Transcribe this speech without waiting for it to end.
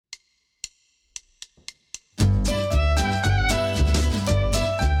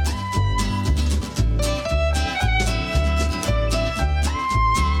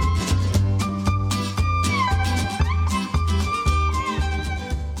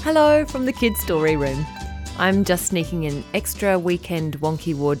Hello from the Kids Story Room. I'm just sneaking an extra weekend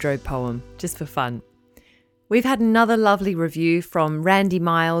wonky wardrobe poem, just for fun. We've had another lovely review from Randy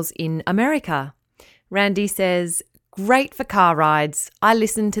Miles in America. Randy says, "Great for car rides. I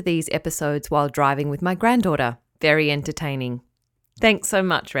listen to these episodes while driving with my granddaughter. Very entertaining." Thanks so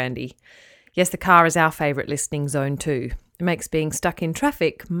much, Randy. Yes, the car is our favourite listening zone too. It makes being stuck in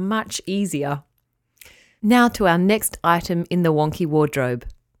traffic much easier. Now to our next item in the wonky wardrobe.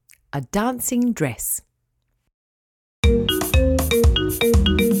 A dancing dress.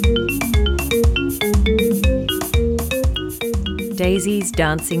 Daisy's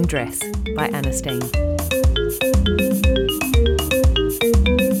Dancing Dress by Anna Steen.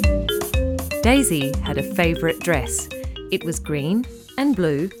 Daisy had a favourite dress. It was green and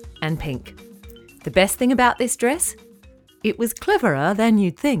blue and pink. The best thing about this dress? It was cleverer than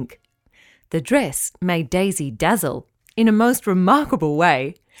you'd think. The dress made Daisy dazzle in a most remarkable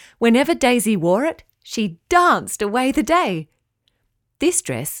way. Whenever Daisy wore it, she danced away the day. This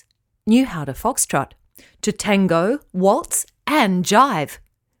dress knew how to foxtrot, to tango, waltz and jive.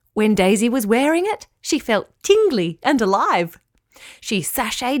 When Daisy was wearing it, she felt tingly and alive. She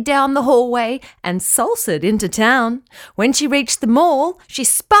sashayed down the hallway and salsaed into town. When she reached the mall, she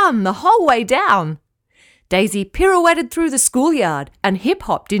spun the whole way down. Daisy pirouetted through the schoolyard and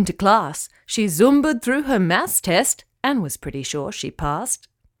hip-hopped into class. She zumbaed through her maths test and was pretty sure she passed.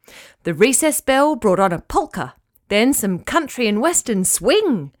 The recess bell brought on a polka, then some country and western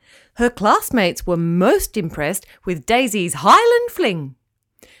swing. Her classmates were most impressed with Daisy's Highland fling.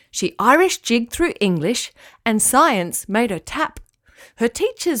 She Irish jigged through English and science made her tap. Her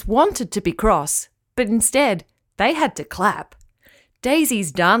teachers wanted to be cross, but instead they had to clap.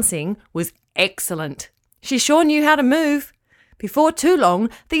 Daisy's dancing was excellent. She sure knew how to move. Before too long,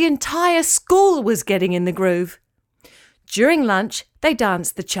 the entire school was getting in the groove. During lunch, they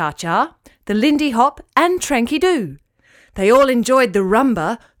danced the cha-cha, the Lindy Hop and Tranky-Doo. They all enjoyed the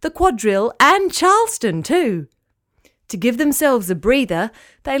rumba, the quadrille and Charleston too. To give themselves a breather,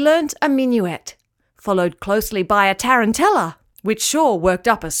 they learnt a minuet, followed closely by a tarantella, which sure worked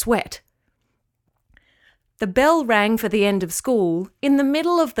up a sweat. The bell rang for the end of school in the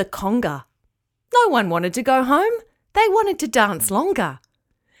middle of the conga. No one wanted to go home. They wanted to dance longer.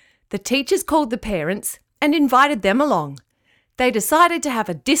 The teachers called the parents and invited them along. They decided to have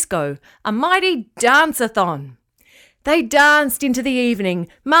a disco, a mighty dance-a-thon. They danced into the evening,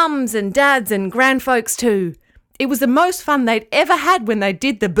 mums and dads and grandfolks too. It was the most fun they'd ever had when they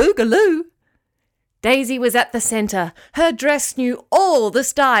did the boogaloo. Daisy was at the centre. Her dress knew all the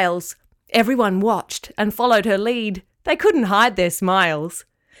styles. Everyone watched and followed her lead. They couldn't hide their smiles.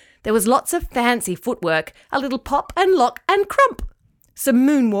 There was lots of fancy footwork, a little pop and lock and crump, some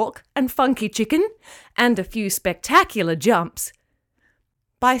moonwalk and funky chicken, and a few spectacular jumps.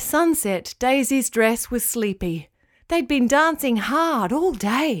 By sunset, Daisy's dress was sleepy. They'd been dancing hard all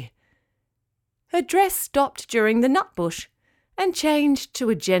day. Her dress stopped during the nut bush and changed to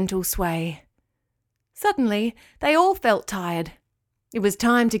a gentle sway. Suddenly, they all felt tired. It was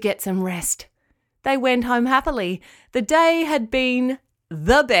time to get some rest. They went home happily. The day had been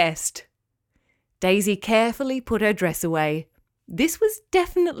the best. Daisy carefully put her dress away. This was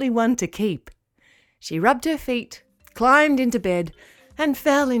definitely one to keep. She rubbed her feet, climbed into bed, and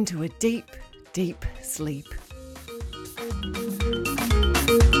fell into a deep, deep sleep.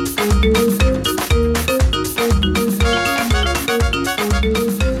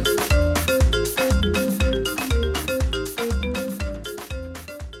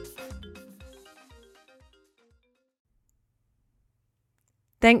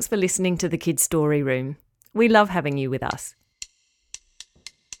 Thanks for listening to the Kids Story Room. We love having you with us.